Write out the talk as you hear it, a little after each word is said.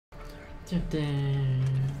Damn,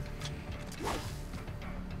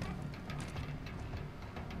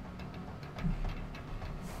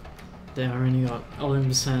 I only got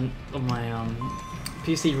 11% of my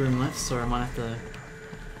PC room left, so I might have to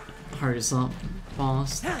hurry this up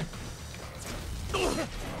fast. And I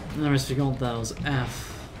almost forgot that was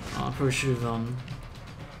F. Oh, I probably should have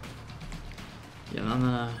yeah, I'm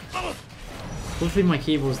gonna. Hopefully my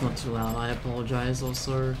keyboard's not too loud. I apologize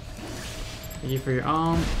also. Thank you for your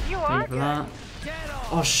arm. Thank you for that.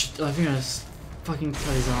 Oh I think I just fucking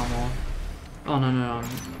cut his arm off. Oh no,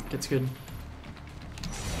 it's good.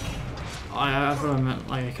 I thought I meant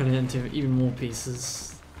like I cut it into even more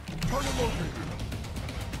pieces.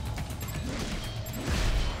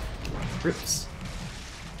 Rips.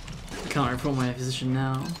 Can't report my position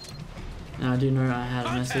now. Now I do know I had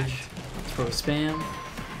a message. It's probably spam.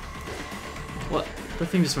 What? The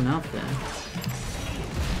thing just went out there.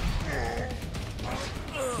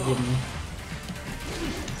 Forgive me.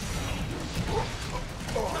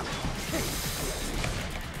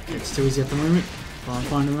 It's too easy at the moment, but I'm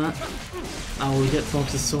finding that. I will get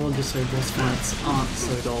Fox's sword just so boss fights aren't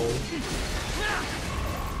so dull.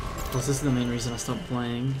 Plus this is the main reason I stopped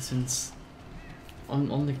playing, since I'm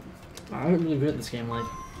really good at this game. Like,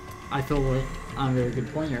 I feel like I'm a very good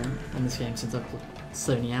player on this game since I've put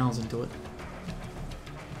 70 hours into it.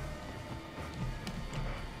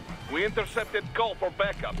 We intercepted call for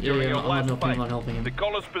backup during your last fight. The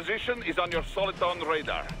caller's position is on your Soliton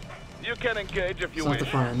radar. You can engage if you wish.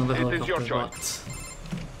 It is your choice.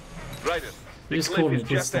 Raiders, the cliff is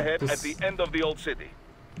just ahead at the end of the old city.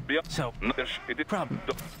 So, problem.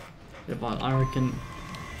 Yeah, but I reckon,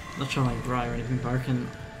 not trying to like brag or anything, but I reckon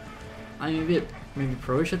I'm a bit maybe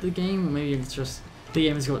pro-ish at the game, or maybe it's just the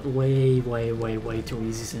game has got way too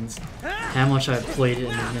easy since how much I've played it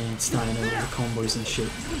in advance, starting over the combos and shit.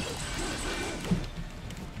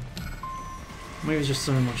 Maybe it's just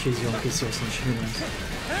so much easier on PC or something, who knows.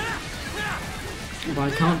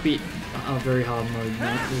 But I can't beat a very hard mode,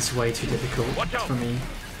 man. It's way too difficult for me.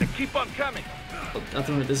 They keep on coming. I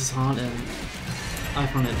think this is hard and I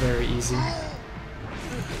find it very easy.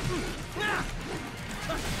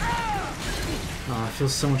 It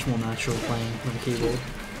feels so much more natural playing with a keyboard.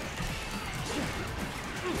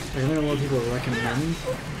 Like, I know a lot of people recommend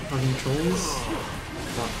having controllers,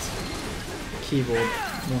 but keyboard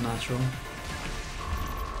more natural.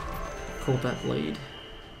 Called that blade.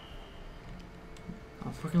 I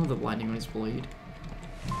fucking love the lightning on his blade.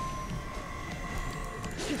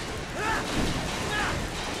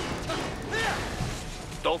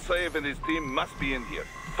 Dolcev and his team must be in here.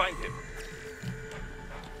 Find him.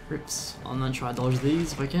 Rips. I'm gonna try to dodge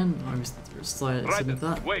these if I can. I'm just submit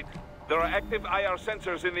that. Wait, there are active IR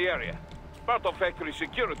sensors in the area. Part of factory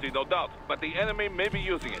security, no doubt, but the enemy may be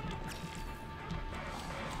using it.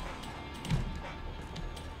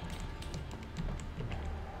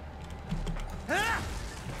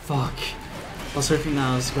 Fuck. I was hoping that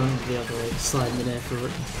I was going the other way, slide midair through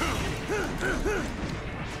it.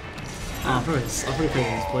 Oh, I probably could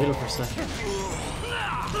have his blade up for a second.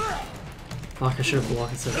 Fuck, I should have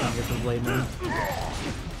blocked instead of trying to get for the blade now.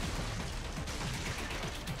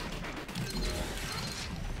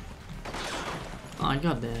 Oh,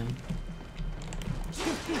 goddamn.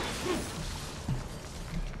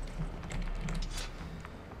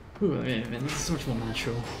 Ooh, yeah, man, this is so much more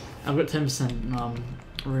natural. I've got 10%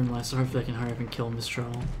 room left, so hopefully I can hurry up and kill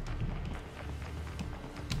Mistral.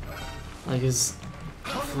 Like, his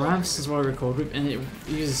Ravs is what I record with, and it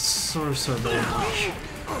uses so very much.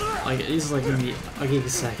 Like, it is like maybe a gig a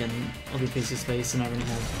second of your PC space, and I only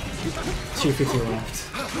have 250 left.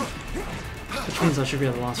 Which means I should be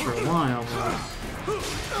able to last for a while, but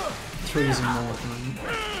it's really using more of them.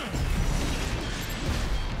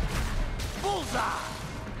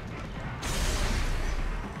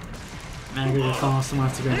 Man, I'm gonna go fast, I might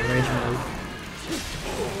have to go into rage mode.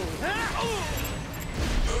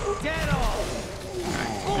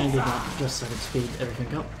 Alright, I did that just so I could speed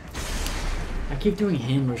everything up. I keep doing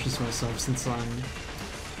hand motions to myself since I'm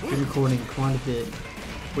been recording quite a bit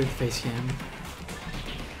with facecam.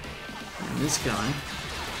 And this guy.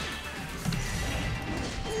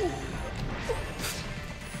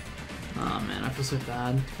 Ah man, I feel so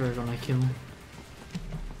bad for everyone I kill.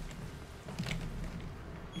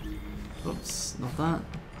 Oops, not that.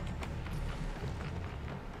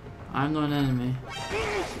 I'm not an enemy.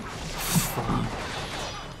 Fuck.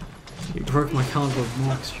 You broke my cardboard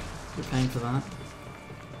box. You're paying for that.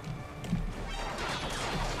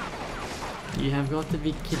 You have got to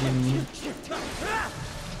be kidding me.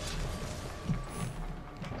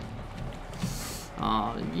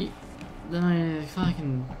 Aw, then I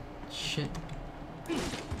fucking shit.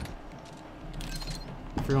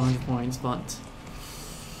 300 points, but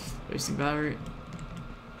wasting battery.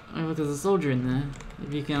 Oh, look, there's a soldier in there.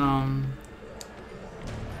 If you can,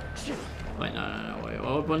 wait, no, wait,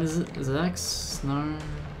 what one is it? Is it X? No.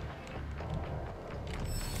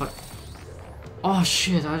 Fuck. Oh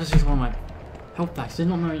shit, I just used one of my health packs. Did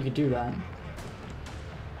not know you could do that.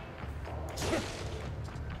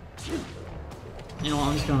 You know what,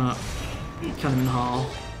 I'm just gonna cut him in half.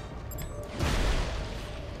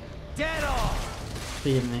 Dead off!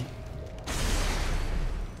 Forgive me.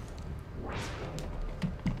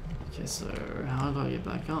 Okay, so how do I get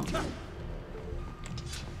back up?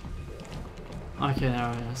 Okay,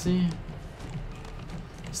 now I see.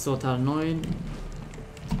 Still that annoyed.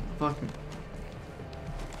 Fuck me.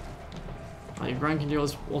 Like, Brian can do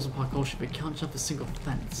also parkour shit, but can't jump a single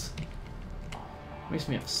fence. Makes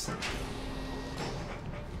me upset.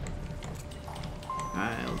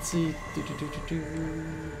 Alright, let's see.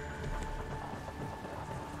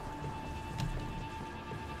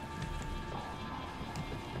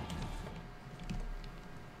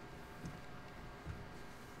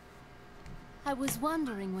 I was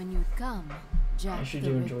wondering when you'd come, Jack. I should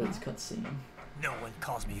do enjoy this cutscene. No one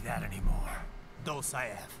calls me that anymore.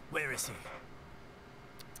 b0ss, where is he?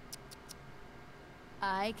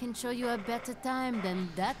 I can show you a better time than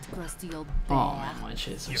that crusty old bear. Oh man, my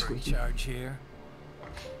shit's so You're squeaky. in charge here?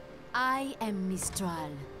 I am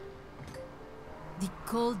Mistral, the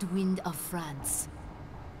cold wind of France.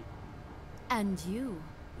 And you,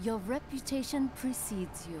 your reputation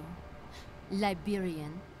precedes you.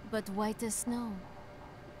 Liberian, but white as snow.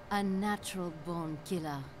 A natural-born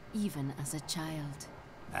killer, even as a child.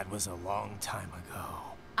 That was a long time ago.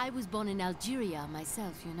 I was born in Algeria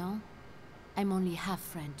myself, you know? I'm only half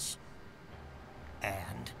French.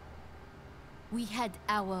 And? We had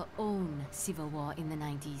our own civil war in the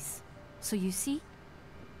 90s. So you see?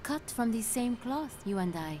 Cut from the same cloth, you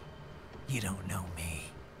and I. You don't know me.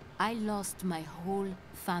 I lost my whole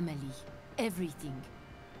family. Everything.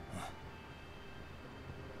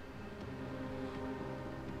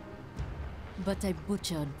 But I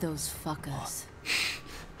butchered those fuckers.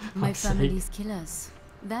 My family's killers.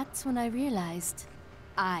 That's when I realized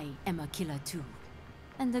I am a killer too.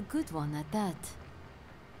 And a good one at that.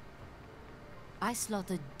 I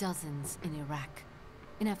slaughtered dozens in Iraq,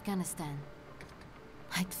 in Afghanistan.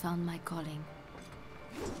 I'd found my calling.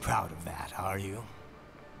 Proud of that, are you?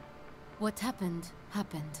 What happened,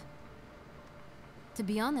 happened. To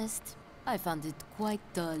be honest, I found it quite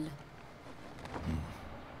dull.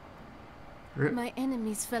 My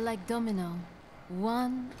enemies fell like domino,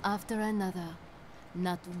 one after another.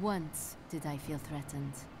 Not once did I feel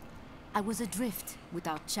threatened. I was adrift,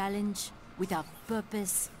 without challenge, without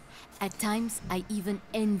purpose. At times, I even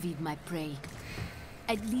envied my prey.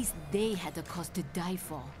 At least they had a cause to die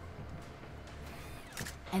for.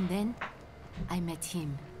 And then, I met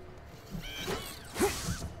him.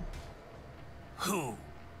 Who?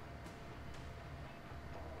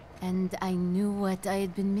 And I knew what I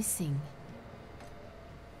had been missing.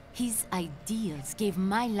 His ideals gave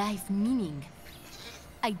my life meaning.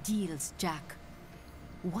 Ideals, Jack.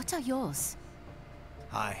 What are yours?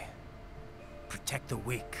 I protect the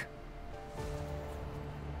weak.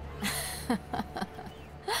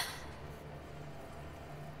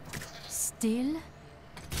 Still?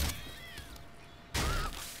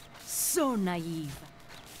 So naive.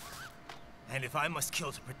 And if I must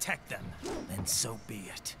kill to protect them, then so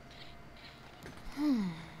be it.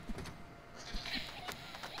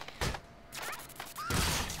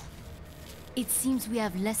 It seems we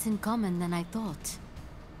have less in common than I thought.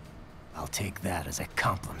 I'll take that as a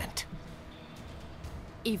compliment.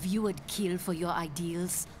 If you would kill for your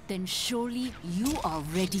ideals, then surely you are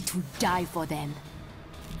ready to die for them.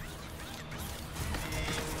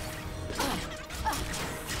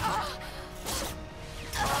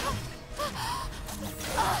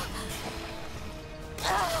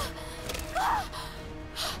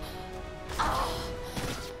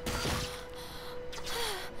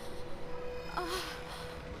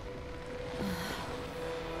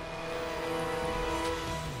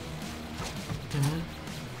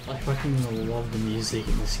 I fucking love the music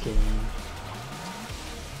in this game.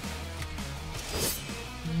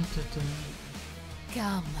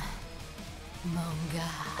 Come, Monga.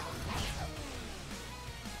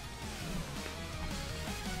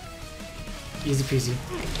 Easy peasy.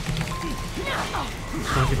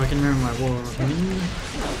 Fuck, if I can remember my war.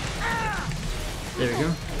 There we go.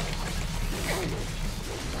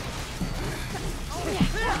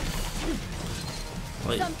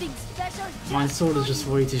 Like, my sword is just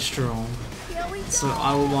way too strong. So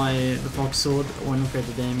I will buy the fox sword, I won't upgrade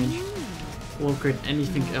the damage. We'll upgrade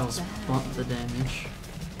anything else but the damage.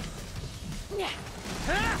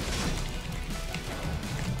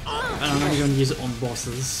 And I'm only going to use it on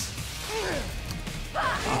bosses.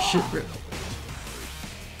 Oh shit, rip.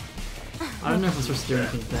 I don't know if I'm supposed to do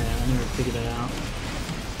anything there, I never figured that out.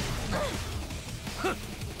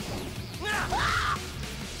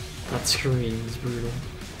 That scream is brutal.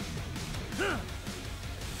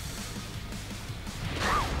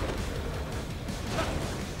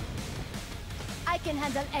 I can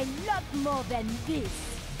handle a lot more than this.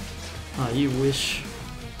 Ah, you wish.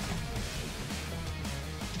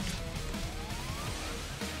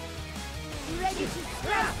 Ready to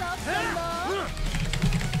slice off some more?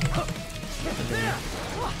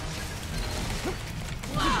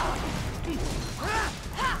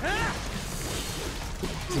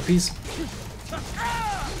 It's a piece.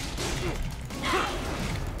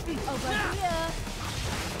 Over here.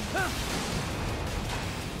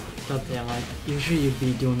 God damn, like, usually you'd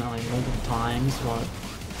be doing that like multiple times, but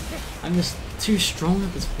I'm just too strong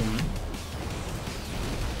at this point.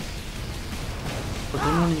 But the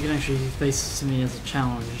one you can actually face to me as a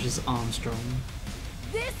challenge is Armstrong.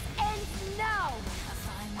 This ends now.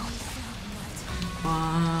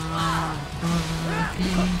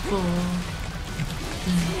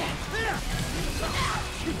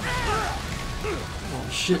 Oh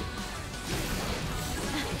shit.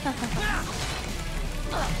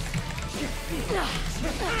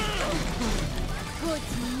 Good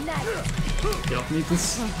night. Get off me,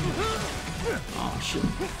 this. Oh shit.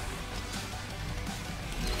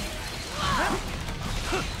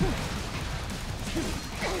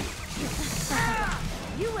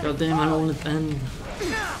 God damn, I don't want it to end.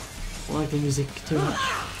 I like the music too much.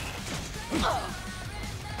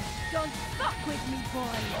 Don't fuck with me,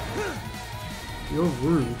 boy. You're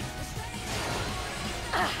rude.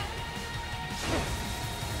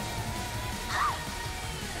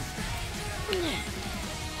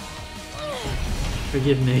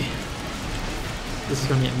 Forgive me. This is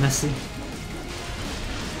gonna get messy.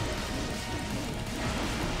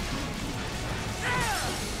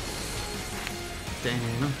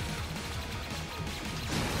 Damn.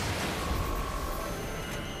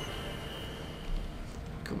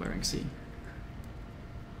 Go wearing C.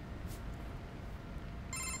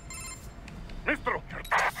 Mistro!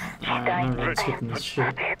 I'm not skipping this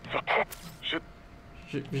shit.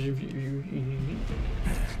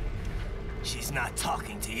 She's not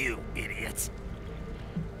talking to you, idiot.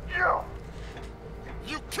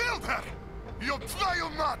 You killed her! You vile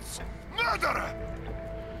nuts! Murderer!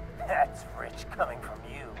 That's rich coming from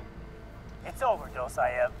you. It's overdose,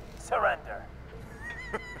 I am. Surrender.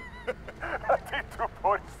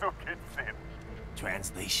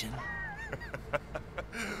 Translation?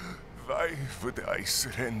 Why would I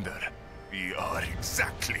surrender? We are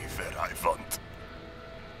exactly where I want.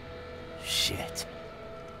 Shit.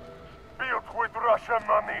 Built with Russian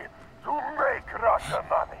money to make Russian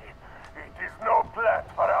money. It is no plan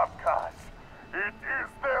for outcasts. It is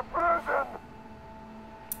their prison.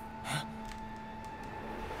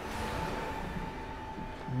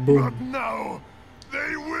 Boom. But now,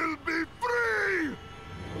 they will be free!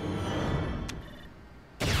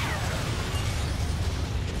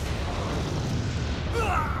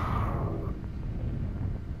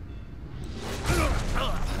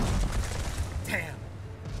 Damn.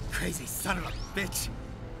 Crazy son of a bitch.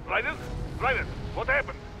 Raiden? Raiden, what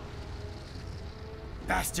happened?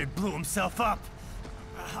 Bastard blew himself up.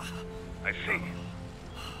 I see.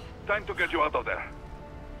 Time to get you out of there.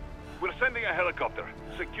 We're sending a helicopter.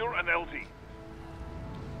 Secure an LZ.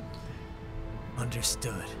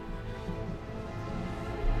 Understood.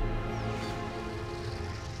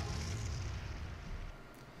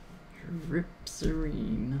 Rip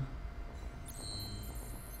Serene.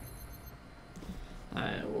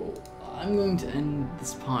 Alright, well, I'm going to end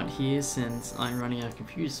this part here since I'm running out of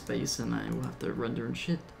computer space and I will have to render and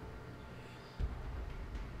shit.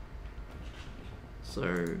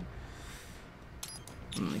 So,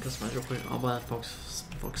 customize real quick. I'll buy a fox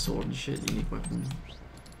sword and shit. Unique weapon.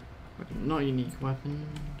 Not unique weapon.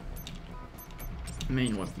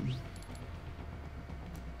 Main weapon.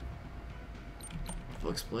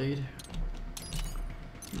 Fox blade.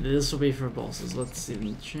 This will be for bosses. Let's see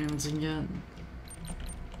the chance I can get.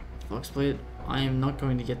 Fox blade. I am not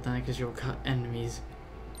going to get that because you'll cut enemies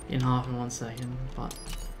in half in 1 second, but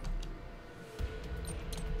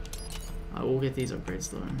I will get these upgrades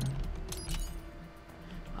though.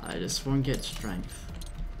 I just won't get strength.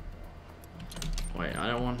 Wait, I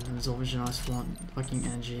don't want absorb vision, I just want fucking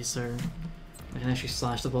energy so I can actually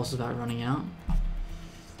slash the boss without running out.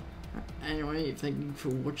 Anyway, thank you for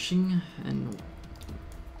watching and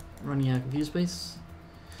running out of computer space.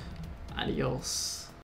 Adios.